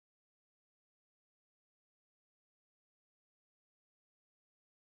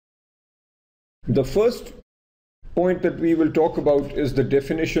The first point that we will talk about is the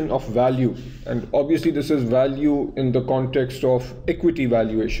definition of value, and obviously this is value in the context of equity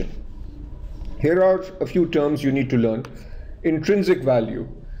valuation. Here are a few terms you need to learn. Intrinsic value.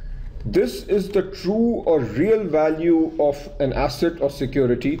 This is the true or real value of an asset or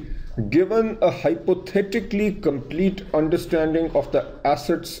security given a hypothetically complete understanding of the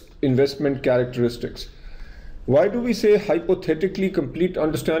asset's investment characteristics. Why do we say hypothetically complete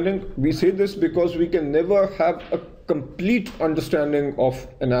understanding? We say this because we can never have a complete understanding of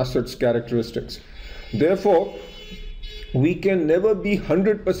an asset's characteristics. Therefore, we can never be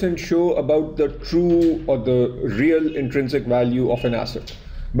 100% sure about the true or the real intrinsic value of an asset.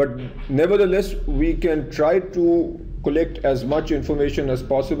 But nevertheless, we can try to collect as much information as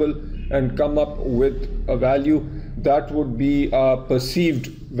possible and come up with a value that would be a perceived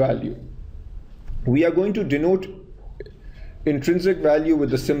value. We are going to denote intrinsic value with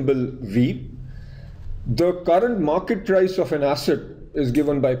the symbol V. The current market price of an asset is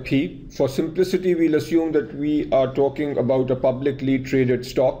given by P. For simplicity, we'll assume that we are talking about a publicly traded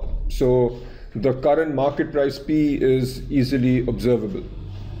stock. So the current market price P is easily observable.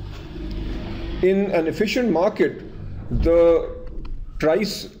 In an efficient market, the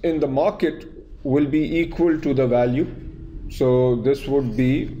price in the market will be equal to the value. So this would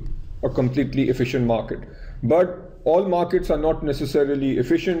be a completely efficient market. But all markets are not necessarily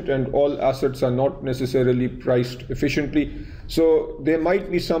efficient and all assets are not necessarily priced efficiently. So there might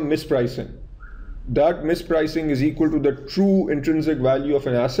be some mispricing. That mispricing is equal to the true intrinsic value of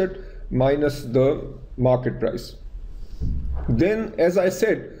an asset minus the market price. Then, as I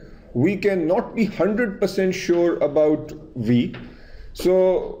said, we cannot be 100% sure about V.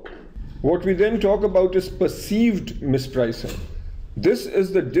 So what we then talk about is perceived mispricing. This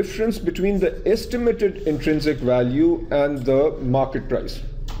is the difference between the estimated intrinsic value and the market price.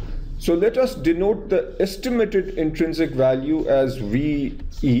 So let us denote the estimated intrinsic value as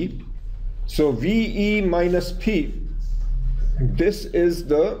VE. So VE minus P, this is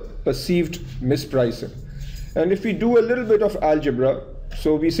the perceived mispricing. And if we do a little bit of algebra,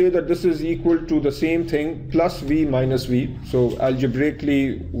 so we say that this is equal to the same thing plus V minus V. So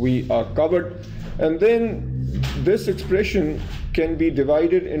algebraically we are covered. And then this expression can be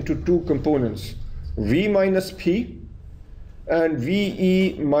divided into two components, V minus P and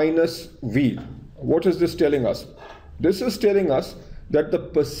VE minus V. What is this telling us? This is telling us that the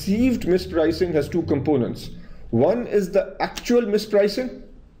perceived mispricing has two components. One is the actual mispricing,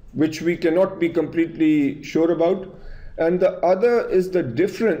 which we cannot be completely sure about, and the other is the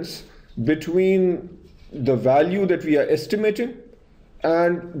difference between the value that we are estimating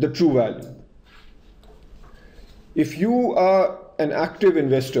and the true value. If you are an active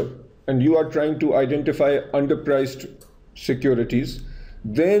investor and you are trying to identify underpriced securities,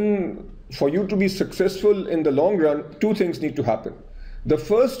 then for you to be successful in the long run, two things need to happen. The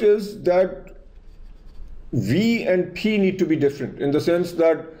first is that V and P need to be different in the sense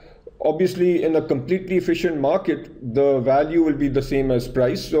that obviously in a completely efficient market, the value will be the same as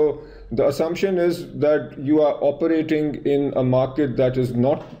price. So the assumption is that you are operating in a market that is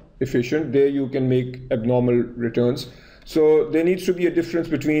not efficient. There you can make abnormal returns. So there needs to be a difference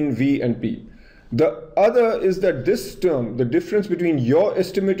between V and P. The other is that this term, the difference between your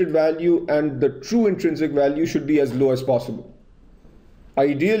estimated value and the true intrinsic value, should be as low as possible.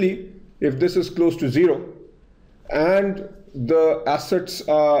 Ideally, if this is close to zero and the assets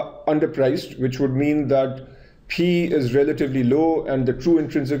are underpriced, which would mean that P is relatively low and the true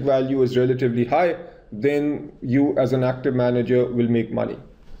intrinsic value is relatively high, then you as an active manager will make money.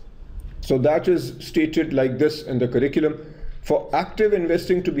 So that is stated like this in the curriculum. For active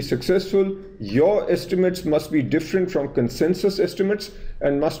investing to be successful, your estimates must be different from consensus estimates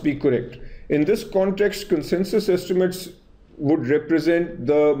and must be correct. In this context, consensus estimates would represent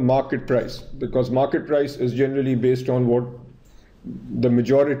the market price, because market price is generally based on what the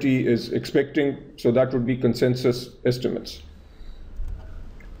majority is expecting. So that would be consensus estimates.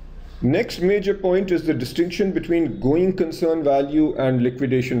 Next major point is the distinction between going concern value and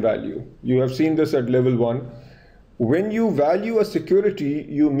liquidation value. You have seen this at level 1. When you value a security,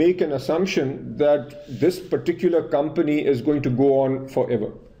 you make an assumption that this particular company is going to go on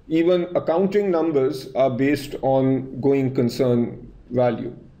forever. Even accounting numbers are based on going concern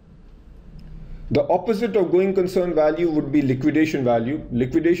value. The opposite of going concern value would be liquidation value.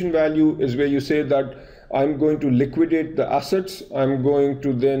 Liquidation value is where you say that I'm going to liquidate the assets, I'm going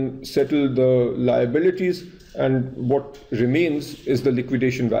to then settle the liabilities, and what remains is the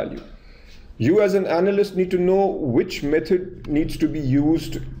liquidation value. You as an analyst need to know which method needs to be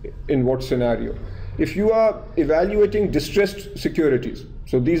used in what scenario. If you are evaluating distressed securities,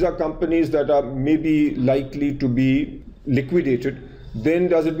 So these are companies that are maybe likely to be liquidated. Then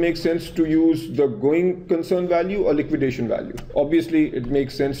does it make sense to use the going concern value or liquidation value? Obviously, it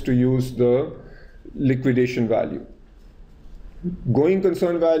makes sense to use the liquidation value. Going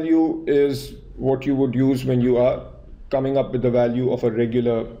concern value is what you would use when you are coming up with the value of a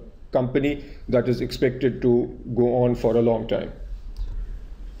regular company that is expected to go on for a long time.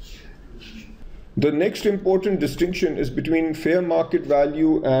 The next important distinction is between fair market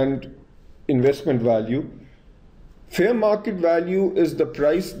value and investment value. Fair market value is the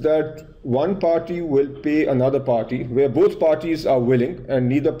price that one party will pay another party, where both parties are willing and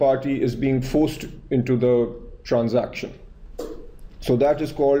neither party is being forced into the transaction. So that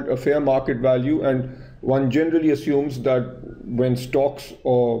is called a fair market value, and one generally assumes that when stocks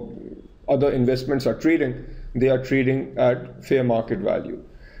or other investments are trading, they are trading at fair market value.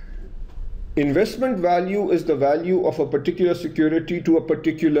 Investment value is the value of a particular security to a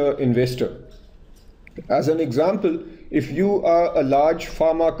particular investor. As an example, if you are a large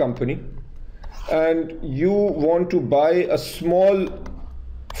pharma company and you want to buy a small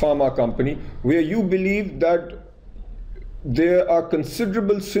pharma company where you believe that there are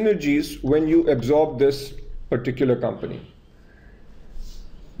considerable synergies when you absorb this particular company,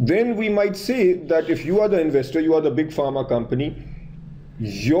 then we might say that if you are the investor, you are the big pharma company,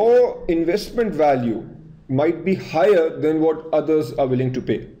 your investment value might be higher than what others are willing to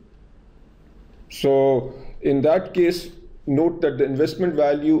pay. So in that case, note that the investment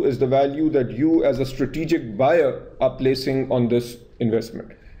value is the value that you as a strategic buyer are placing on this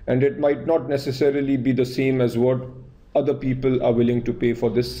investment. And it might not necessarily be the same as what other people are willing to pay for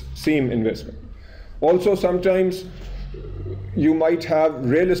this same investment. Also, sometimes you might have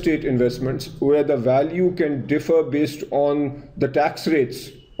real estate investments where the value can differ based on the tax rates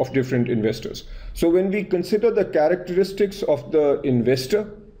of different investors. So when we consider the characteristics of the investor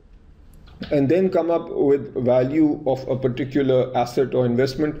and then come up with value of a particular asset or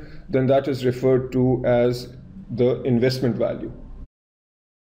investment, then that is referred to as the investment value.